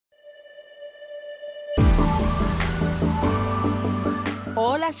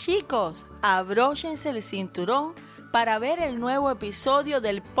Hola chicos, abróchense el cinturón para ver el nuevo episodio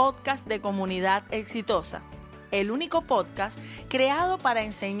del podcast de Comunidad Exitosa, el único podcast creado para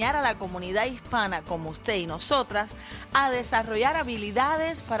enseñar a la comunidad hispana como usted y nosotras a desarrollar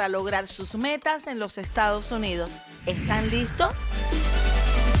habilidades para lograr sus metas en los Estados Unidos. ¿Están listos?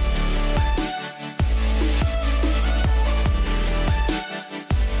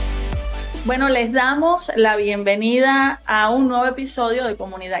 Bueno, les damos la bienvenida a un nuevo episodio de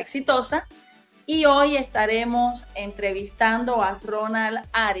Comunidad Exitosa y hoy estaremos entrevistando a Ronald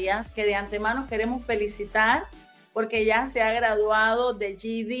Arias, que de antemano queremos felicitar porque ya se ha graduado de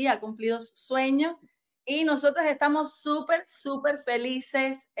GED, ha cumplido su sueño y nosotros estamos súper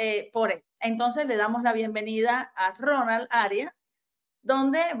felices por él. Entonces le damos la bienvenida a Ronald Arias,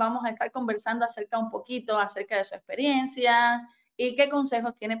 donde vamos a estar conversando un poquito acerca de su experiencia y qué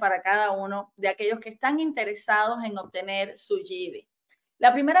consejos tiene para cada uno de aquellos que están interesados en obtener su GED.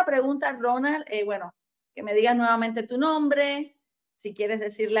 La primera pregunta, Ronald, que me digas nuevamente tu nombre, si quieres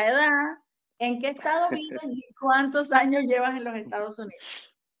decir la edad, en qué estado vives y cuántos años llevas en los Estados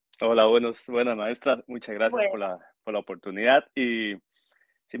Unidos. Hola, buenas maestra, muchas gracias Bueno. por la oportunidad. Y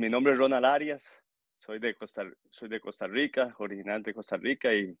sí, mi nombre es Ronald Arias, soy de Costa Rica, original de Costa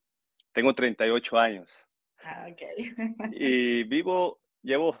Rica y tengo 38 años. Okay. Y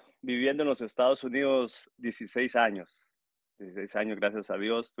llevo viviendo en los Estados Unidos 16 años. 16 años, gracias a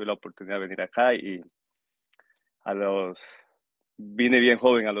Dios, tuve la oportunidad de venir acá y vine bien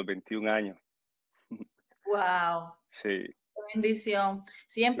joven, a los 21 años. Wow. Sí. Bendición.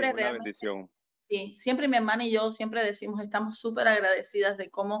 Sí, una bendición. Sí, siempre mi hermana y yo siempre decimos, estamos súper agradecidas de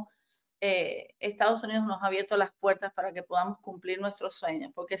cómo Estados Unidos nos ha abierto las puertas para que podamos cumplir nuestros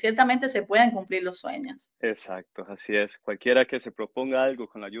sueños, porque ciertamente se pueden cumplir los sueños. Exacto, así es. Cualquiera que se proponga algo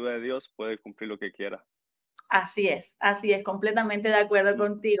con la ayuda de Dios puede cumplir lo que quiera. Así es, completamente de acuerdo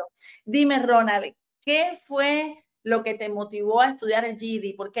contigo. Dime, Ronald, ¿qué fue lo que te motivó a estudiar el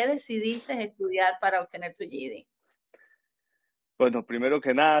GED? ¿Por qué decidiste estudiar para obtener tu GED? Bueno, primero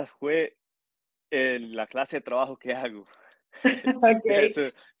que nada fue la clase de trabajo que hago. Okay.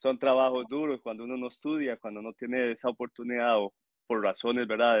 Son trabajos duros cuando uno no estudia, cuando no tiene esa oportunidad o por razones,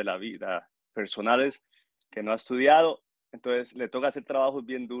 ¿verdad?, de la vida personales que no ha estudiado. Entonces le toca hacer trabajos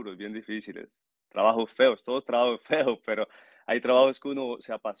bien duros, bien difíciles, trabajos feos, todos trabajos feos, pero hay trabajos que uno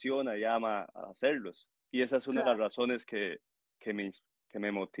se apasiona y ama a hacerlos. Y esa es una de las razones que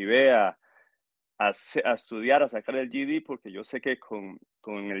me motivé a estudiar, a sacar el GED, porque yo sé que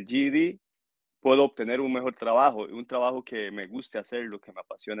con el GED puedo obtener un mejor trabajo, un trabajo que me guste hacerlo, que me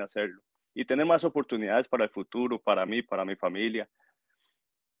apasione hacerlo y tener más oportunidades para el futuro, para mí, para mi familia.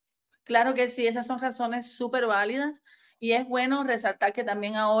 Claro que sí, esas son razones súper válidas y es bueno resaltar que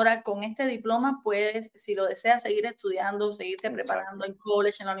también ahora con este diploma puedes, si lo deseas, seguir estudiando, seguirte preparando en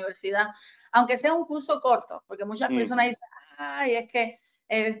college, en la universidad, aunque sea un curso corto, porque muchas personas dicen, ay, es que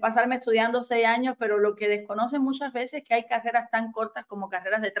pasarme estudiando 6 años, pero lo que desconocen muchas veces es que hay carreras tan cortas como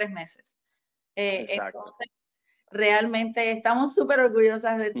carreras de 3 meses. Entonces, realmente estamos súper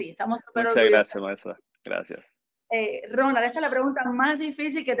orgullosas de ti, estamos súper Muchas orgullosas. gracias, maestra. Gracias. Ronald, esta es la pregunta más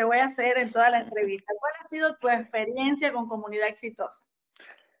difícil que te voy a hacer en toda la entrevista. ¿Cuál ha sido tu experiencia con Comunidad Exitosa?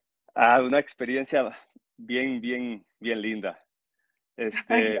 Una experiencia bien linda.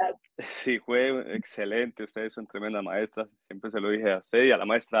 Sí, fue excelente. Ustedes son tremendas maestras. Siempre se lo dije a usted y a la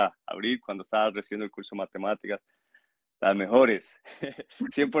maestra Abril cuando estaba recibiendo el curso de matemáticas. Las mejores.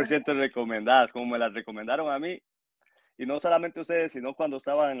 100% recomendadas, como me las recomendaron a mí. Y no solamente ustedes, sino cuando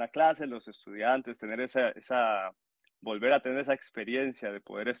estaban en la clase, los estudiantes, volver a tener esa experiencia de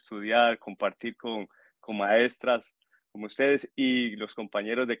poder estudiar, compartir con maestras como ustedes y los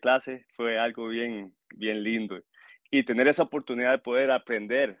compañeros de clase, fue algo bien lindo. Y tener esa oportunidad de poder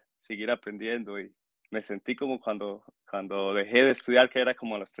aprender, seguir aprendiendo. Y me sentí como cuando dejé de estudiar, que era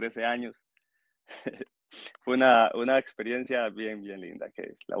como a los 13 años. Fue una experiencia bien linda,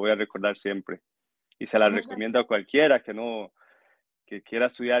 que la voy a recordar siempre. Y se la recomiendo a cualquiera que quiera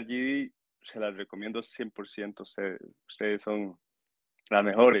estudiar GED, se las recomiendo 100%. Ustedes son las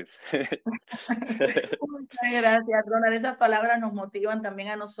mejores. Muchas gracias, Ronald. Esas palabras nos motivan también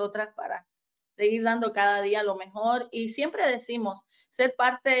a nosotras para seguir dando cada día lo mejor. Y siempre decimos, ser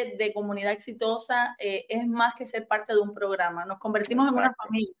parte de Comunidad Exitosa es más que ser parte de un programa. Nos convertimos en una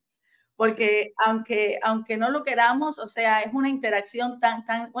familia. Porque aunque no lo queramos, o sea, es una interacción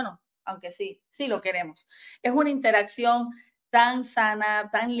aunque sí lo queremos. Es una interacción tan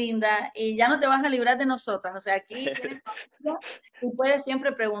sana, tan linda, y ya no te vas a librar de nosotras. O sea, aquí tienes familia y puedes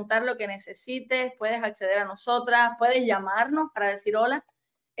siempre preguntar lo que necesites, puedes acceder a nosotras, puedes llamarnos para decir hola.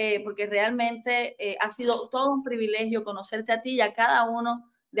 porque realmente ha sido todo un privilegio conocerte a ti y a cada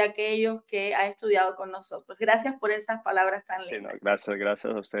uno de aquellos que ha estudiado con nosotros. Gracias por esas palabras tan Sí, no, lindas.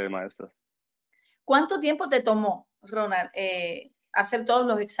 gracias a ustedes, maestros. ¿Cuánto tiempo te tomó, Ronald, hacer todos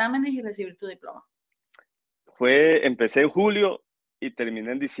los exámenes y recibir tu diploma? Empecé en julio y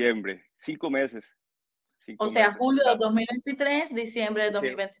terminé en diciembre, 5 meses, O cinco sea, meses. julio de 2023, diciembre de Sí,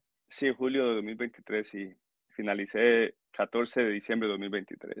 2020. sí, julio de 2023 y finalicé 14 de diciembre de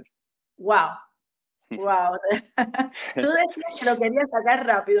 2023. Wow, wow. Tú decías que lo querías sacar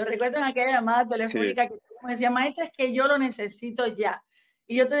rápido. Recuerdo en aquella llamada Sí, telefónica que tú me decías, maestra, es que yo lo necesito ya.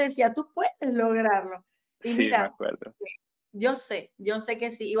 Y yo te decía, tú puedes lograrlo. Y sí, me mira, acuerdo. yo sé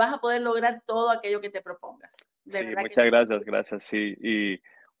que sí. Y vas a poder lograr todo aquello que te propongas. De Sí, verdad que muchas gracias, sí. Y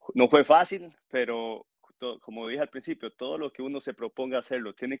no fue fácil, pero como dije al principio, todo lo que uno se proponga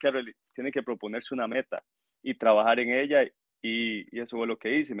hacerlo, tiene que proponerse una meta y trabajar en ella. Y eso fue lo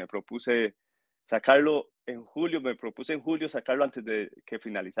que hice. Me propuse sacarlo en julio, me propuse en julio sacarlo antes de que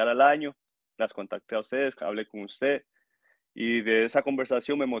finalizara el año. Las contacté a ustedes, hablé con usted y de esa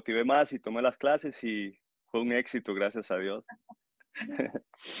conversación me motivé más y tomé las clases y fue un éxito, gracias a Dios.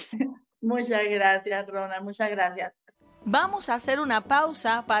 muchas gracias, Ronald. Muchas gracias. Vamos a hacer una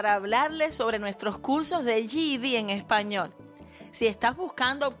pausa para hablarles sobre nuestros cursos de GED en español. Si estás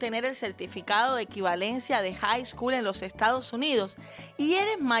buscando obtener el certificado de equivalencia de high school en los Estados Unidos y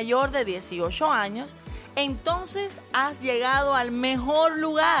eres mayor de 18 años, entonces has llegado al mejor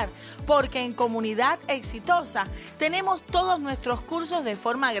lugar, porque en Comunidad Exitosa tenemos todos nuestros cursos de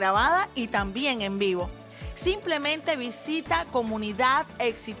forma grabada y también en vivo. Simplemente visita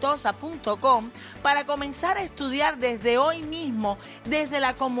comunidadexitosa.com para comenzar a estudiar desde hoy mismo, desde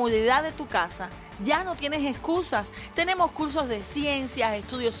la comodidad de tu casa. Ya no tienes excusas. Tenemos cursos de ciencias,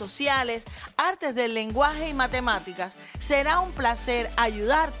 estudios sociales, artes del lenguaje y matemáticas. Será un placer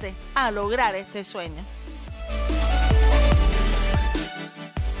ayudarte a lograr este sueño.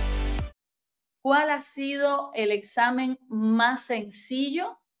 ¿Cuál ha sido el examen más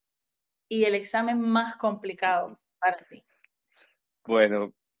sencillo y el examen más complicado para ti?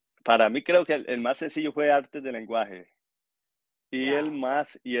 Bueno, para mí creo que el más sencillo fue artes del lenguaje y Wow.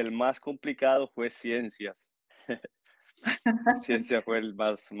 el más complicado fue ciencias. Ciencia fue el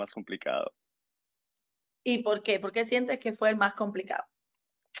más complicado, ¿Y por qué? ¿Por qué sientes que fue el más complicado?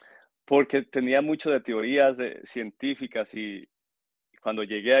 porque tenía mucho de teorías científicas y cuando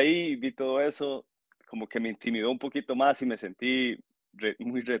llegué ahí y vi todo eso, como que me intimidó un poquito más y me sentí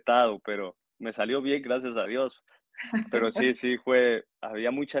muy retado, pero me salió bien, gracias a Dios. Pero sí,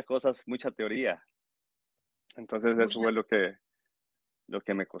 había muchas cosas, mucha teoría. Entonces eso Mucha- fue lo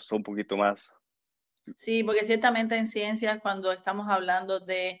que me costó un poquito más. Sí, porque ciertamente en ciencias, cuando estamos hablando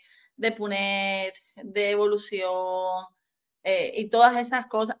de PUNET, de evolución y todas esas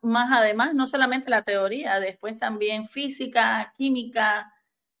cosas, más además, no solamente la teoría, después también física, química,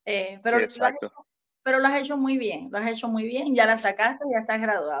 Sí, exacto. pero lo has hecho muy bien, lo has hecho muy bien, ya la sacaste, ya estás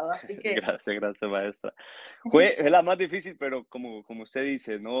graduado, así que Gracias, maestra. Es la más difícil, pero como usted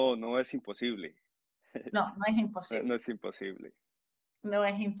dice, no es imposible. no, no es No imposible, es imposible. no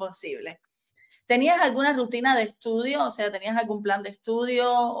es imposible. ¿Tenías alguna rutina de estudio? O sea, ¿tenías algún plan de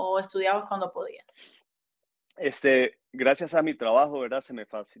estudio o estudiabas cuando podías? Gracias a mi trabajo, ¿verdad? Se me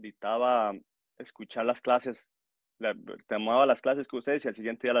facilitaba escuchar las clases, tomaba las clases con ustedes y al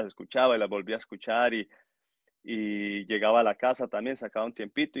siguiente día las escuchaba y las volvía a escuchar y llegaba a la casa también, sacaba un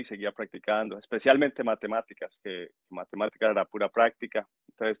tiempito y seguía practicando, especialmente matemáticas, que matemáticas era pura práctica.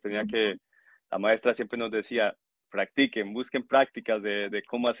 Entonces Ujú. la maestra siempre nos decía, practiquen, busquen prácticas de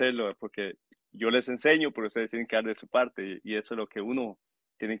cómo hacerlo, porque yo les enseño, pero ustedes tienen que dar de su parte y eso es lo que uno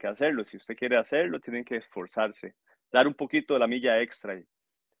tiene que hacerlo. Si usted quiere hacerlo, tienen que esforzarse, dar un poquito de la milla extra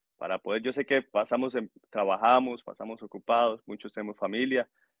para poder, yo sé que trabajamos, pasamos ocupados, muchos tenemos familia,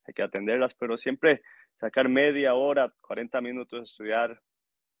 hay que atenderlas, pero siempre sacar media hora, 40 minutos de estudiar,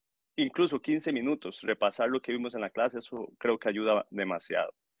 incluso 15 minutos, repasar lo que vimos en la clase, eso creo que ayuda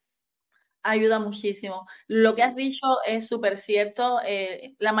demasiado. Ayuda muchísimo. Lo que has Sí, dicho es súper cierto.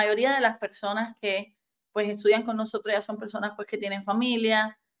 La mayoría de las personas que pues estudian con nosotros ya son personas pues que tienen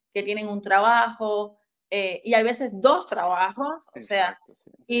familia, que tienen un trabajo y hay veces dos trabajos, o sea, exacto,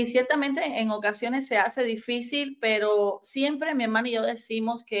 sí, y ciertamente en ocasiones se hace difícil, pero siempre mi hermana y yo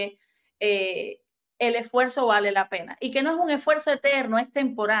decimos que el esfuerzo vale la pena y que no es un esfuerzo eterno, es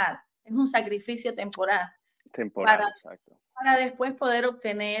temporal, es un sacrificio temporal para temporal, exacto. después poder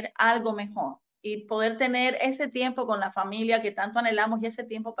obtener algo mejor y poder tener ese tiempo con la familia que tanto anhelamos y ese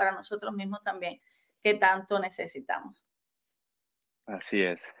tiempo para nosotros mismos también que tanto necesitamos. Así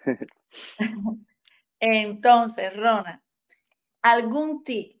es. Entonces, Ronald, ¿Algún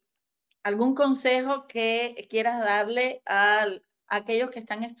tip, algún consejo que quieras darle a aquellos que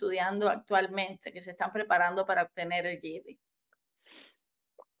están estudiando actualmente, que se están preparando para obtener el GED?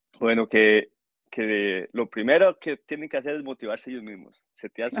 Bueno, que lo primero que tienen que hacer es motivarse ellos mismos,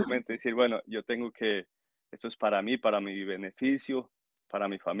 setear su mente, decir, bueno, yo tengo que, esto es para mí, para mi beneficio, para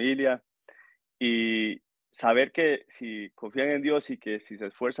mi familia, y saber que si confían en Dios y que si se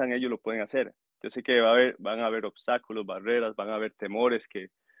esfuerzan ellos lo pueden hacer. Yo sé que van a haber obstáculos, barreras, van a haber temores que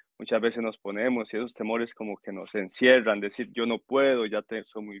muchas veces nos ponemos y esos temores como que nos encierran, decir yo no puedo,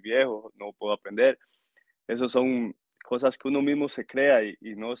 soy muy viejo, no puedo aprender. Esos son cosas que uno mismo se crea y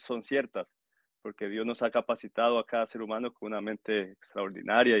no son ciertas, porque Dios nos ha capacitado a cada ser humano con una mente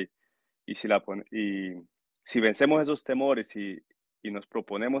extraordinaria y y si vencemos esos temores y nos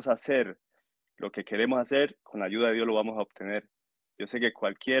proponemos hacer lo que queremos hacer, con la ayuda de Dios lo vamos a obtener. Yo sé que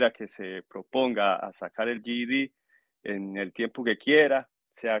cualquiera que se proponga a sacar el GED en el tiempo que quiera,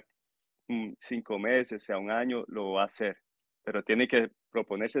 sea 5 meses, sea un año, lo va a hacer. Pero tiene que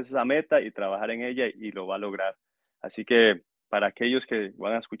proponerse esa meta y trabajar en ella y lo va a lograr. Así que para aquellos que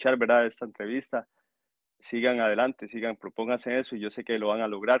van a escuchar, ¿verdad?, esta entrevista, sigan adelante, propónganse eso y yo sé que lo van a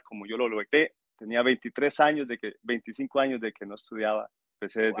lograr como yo lo logré. Tenía 25 años de que no estudiaba,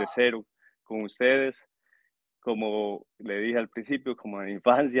 empecé desde Wow. cero con ustedes. Como le dije al principio, como en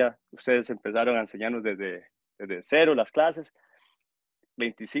infancia, ustedes empezaron a enseñarnos desde cero las clases,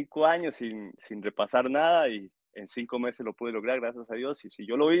 25 años sin repasar nada y en 5 meses lo pude lograr, gracias a Dios. Y si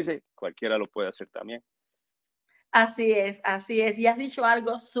yo lo hice, cualquiera lo puede hacer también. Así es, así es. Y has dicho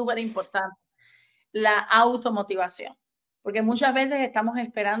algo súper importante, la automotivación. Porque muchas veces estamos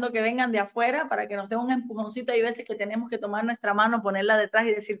esperando que vengan de afuera para que nos den un empujoncito. Hay veces que tenemos que tomar nuestra mano, ponerla detrás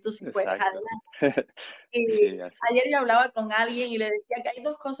y decir, tú sí puedes, Exacto. adelante. Y Sí, así. ayer yo hablaba con alguien y le decía que hay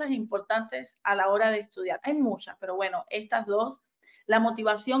dos cosas importantes a la hora de estudiar. Hay muchas, pero bueno, estas dos, la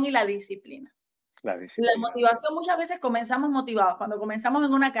motivación y la disciplina. La La disciplina, sí. motivación, muchas veces comenzamos motivados. Cuando comenzamos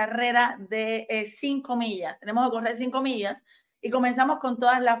en una carrera de 5 millas, tenemos que correr 5 millas y comenzamos con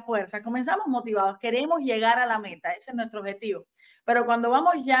todas las fuerzas. Comenzamos motivados, queremos llegar a la meta, ese es nuestro objetivo. Pero cuando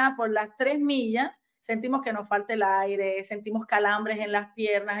vamos ya por las 3 millas, sentimos que nos falta el aire, sentimos calambres en las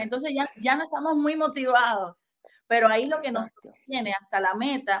piernas, entonces ya no estamos muy motivados. Pero ahí lo que nos Exacto. sostiene hasta la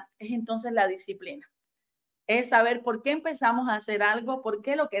meta es entonces la disciplina, es saber por qué empezamos a hacer algo, por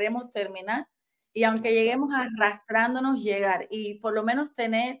qué lo queremos terminar y aunque lleguemos Exacto. arrastrándonos, llegar y por lo menos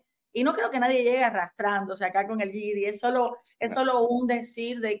tener, y no creo que nadie llegue arrastrándose acá con el GED, es No, solo un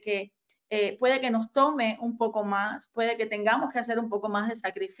decir de que puede que nos tome un poco más, puede que tengamos que hacer un poco más de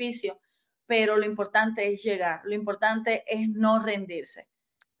sacrificio, pero lo importante es llegar, lo importante es no rendirse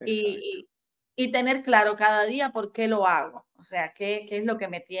exacto. y, y tener claro cada día por qué lo hago, o sea, qué es lo que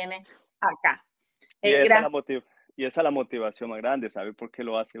me tiene acá. Y esa es la Gracias. motiv y esa es la motivación más grande, saber por qué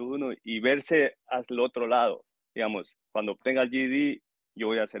lo hace uno y verse al otro lado. Digamos, cuando obtenga el GED, yo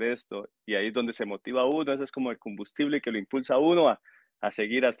voy a hacer esto, y ahí es donde se motiva a uno, eso es como el combustible que lo impulsa a uno a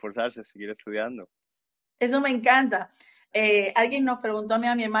seguir, a esforzarse, a seguir estudiando. Eso me encanta. Alguien nos preguntó a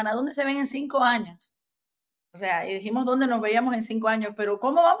mi hermana, ¿dónde se ven en 5 años? O sea, y dijimos dónde nos veíamos en 5 años, pero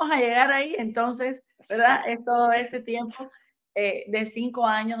 ¿cómo vamos a llegar ahí? Entonces, ¿verdad? Sí, Es todo este tiempo de 5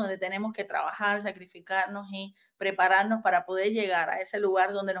 años donde tenemos que trabajar, sacrificarnos y prepararnos para poder llegar a ese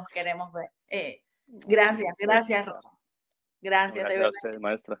lugar donde nos queremos ver. así Gracias, mismo es, gracias, claro. No, gracias, de gracias a verdad. usted,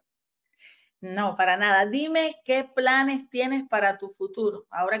 maestra. No, para nada. Dime qué planes tienes para tu futuro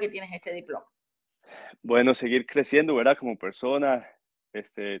ahora que tienes este diploma. Bueno, seguir creciendo, ¿verdad? Como persona,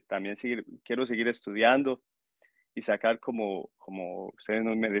 también quiero seguir estudiando y sacar como usted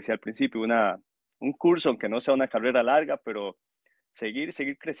me decía al principio, un curso, aunque no sea una carrera larga, pero seguir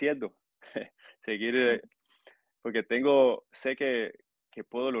creciendo, seguir, porque sé que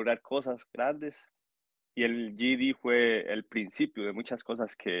puedo lograr cosas grandes y el GED fue el principio de muchas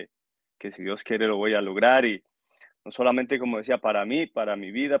cosas que si Dios quiere lo voy a lograr y no solamente, como decía, para mí, para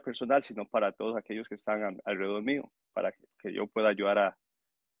mi vida personal, sino para todos aquellos que están alrededor mío, para que yo pueda ayudar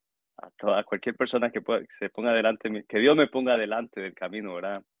a cualquier persona que se ponga delante, que Dios me ponga delante del camino,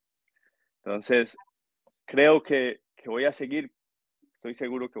 ¿verdad? Entonces, creo que voy a seguir, estoy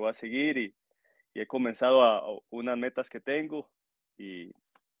seguro que voy a seguir y he comenzado a unas metas que tengo y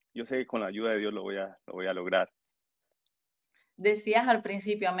yo sé que con la ayuda de Dios lo voy a lograr. Decías al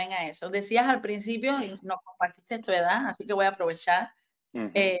principio, amén a eso, decías al principio y nos compartiste tu edad, así que voy a aprovechar.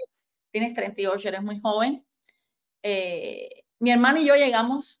 Ujú. Eh, Tienes 38, eres muy joven. Mi hermano y yo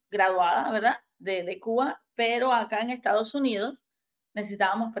llegamos graduadas, ¿verdad? De Cuba, pero acá en Estados Unidos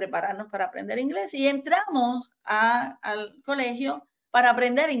necesitábamos prepararnos para aprender inglés y entramos al colegio para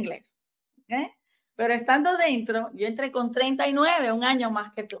aprender inglés. ¿Ok? pero estando dentro, yo entré con 39, un año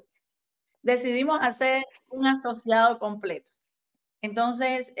más que tú. Decidimos hacer un asociado completo.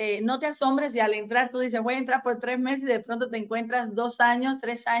 Entonces, no te asombres si al entrar tú dices, voy a entrar por 3 meses y de pronto te encuentras 2 años,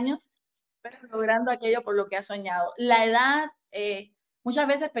 3 años, pero logrando aquello por lo que has soñado. La edad, muchas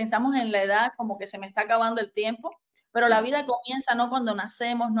veces pensamos en la edad como que se me está acabando el tiempo, pero la vida comienza no cuando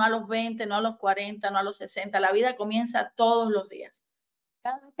nacemos, no a los 20, no a los 40, no a los 60, la vida comienza todos los días.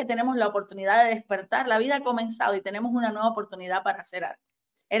 Cada vez que tenemos la oportunidad de despertar, la vida ha comenzado y tenemos una nueva oportunidad para hacer algo.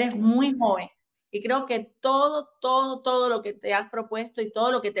 Eres muy joven y creo que todo lo que te has propuesto y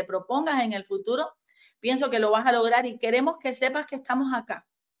todo lo que te propongas en el futuro, pienso que lo vas a lograr y queremos que sepas que estamos acá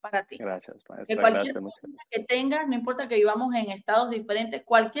para ti. Gracias, Que maestra, cualquier gracias, muchas pregunta que gracias. tengas, no importa que vivamos en estados diferentes,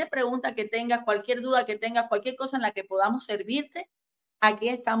 cualquier pregunta que tengas, cualquier duda que tengas, cualquier cosa en la que podamos servirte, aquí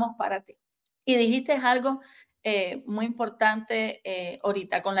estamos para ti. Y dijiste algo muy importante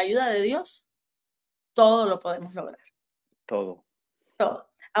ahorita, con la ayuda de Dios, todo lo podemos lograr, Todo. todo.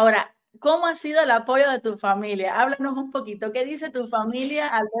 Ahora, ¿cómo ha sido el apoyo de tu familia? Háblanos un poquito, ¿qué dice tu familia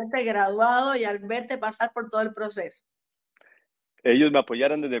al verte graduado y al verte pasar por todo el proceso? Ellos me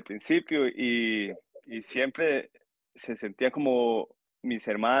apoyaron desde el principio y siempre se sentía como mis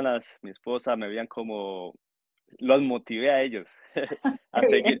hermanas, mi esposa, me veían como los motivé a ellos, a Qué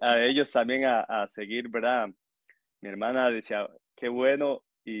seguir, bien, a ellos también a seguir, ¿verdad? Mi hermana decía, qué bueno,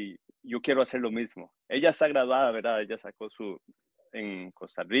 y yo quiero hacer lo mismo. Ella está graduada, ¿verdad? Ella sacó en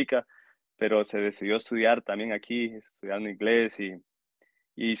Costa Rica, pero se decidió estudiar también aquí, estudiando inglés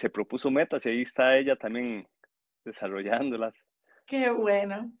y se propuso metas y ahí está ella también desarrollándolas. qué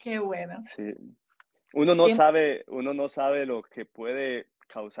bueno, qué bueno. Sí. Siempre Uno no sabe lo que puede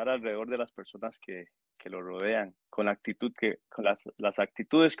causar alrededor de las personas que lo rodean, con la actitud con las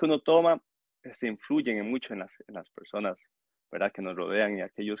actitudes que uno toma, se influyen en mucho en las personas, ¿verdad? Que nos rodean y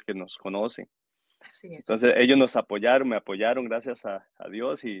aquellos que nos conocen. así es. Entonces, ellos nos apoyaron, me apoyaron, gracias a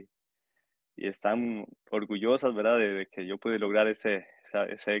Dios, y están orgullosas, ¿verdad? De que yo pude lograr ese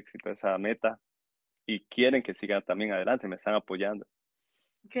éxito, esa meta, y quieren que siga también adelante, me están apoyando.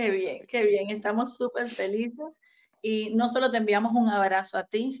 Qué bien, qué bien. Estamos súper felices y no solo te enviamos un abrazo a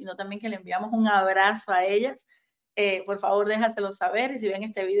ti, sino también que le enviamos un abrazo a ellas. Por favor, déjaselo saber y si ven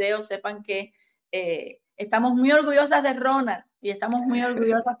este video, sepan que estamos muy orgullosas de Ronald y estamos muy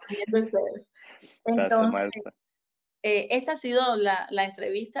orgullosas también de ustedes. Gracias, Entonces, maestra. esta ha sido la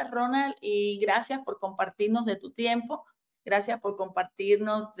entrevista, Ronald, y gracias por compartirnos de tu tiempo, gracias por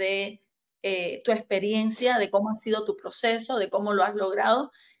compartirnos de tu experiencia, de cómo ha sido tu proceso, de cómo lo has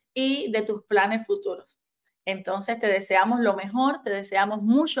logrado y de tus planes futuros. Entonces, te deseamos lo mejor, te deseamos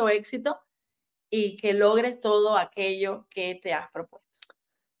mucho éxito y que logres todo aquello que te has propuesto.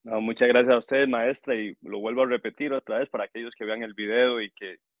 No, muchas gracias a ustedes, maestra, y lo vuelvo a repetir otra vez para aquellos que vean el video y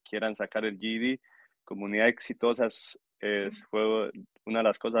que quieran sacar el GED. Comunidad Exitosa fue una de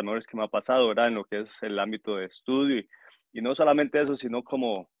las cosas mejores que me ha pasado, ¿verdad? En lo que es el ámbito de estudio. Y no solamente eso, sino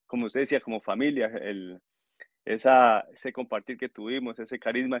como usted decía, como familia, ese compartir que tuvimos, ese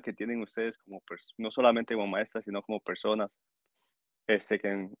carisma que tienen ustedes no solamente como maestras, sino como personas.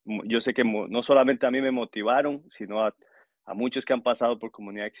 Yo sé que no solamente a mí me motivaron, sino a muchos que han pasado por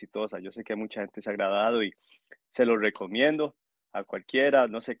Comunidad Exitosa. Yo sé que mucha gente se ha agradado y se los recomiendo a cualquiera.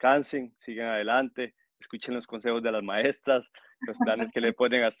 No se cansen, sigan adelante, escuchen los consejos de las maestras, los planes que le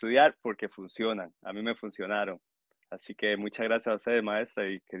ponen a estudiar, porque funcionan. A mí me funcionaron. Así que muchas gracias a ustedes, maestra,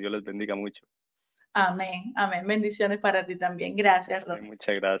 y que Dios les bendiga mucho. Amén, amén. Bendiciones para ti también. Gracias, Ronald.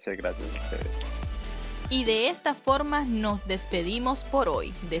 Muchas gracias, gracias a ustedes. Y de esta forma nos despedimos por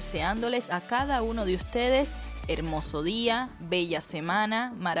hoy, deseándoles a cada uno de ustedes hermoso día, bella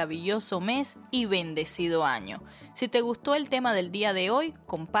semana, maravilloso mes y bendecido año. Si te gustó el tema del día de hoy,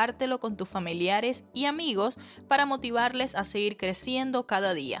 compártelo con tus familiares y amigos para motivarles a seguir creciendo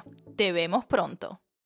cada día. Te vemos pronto.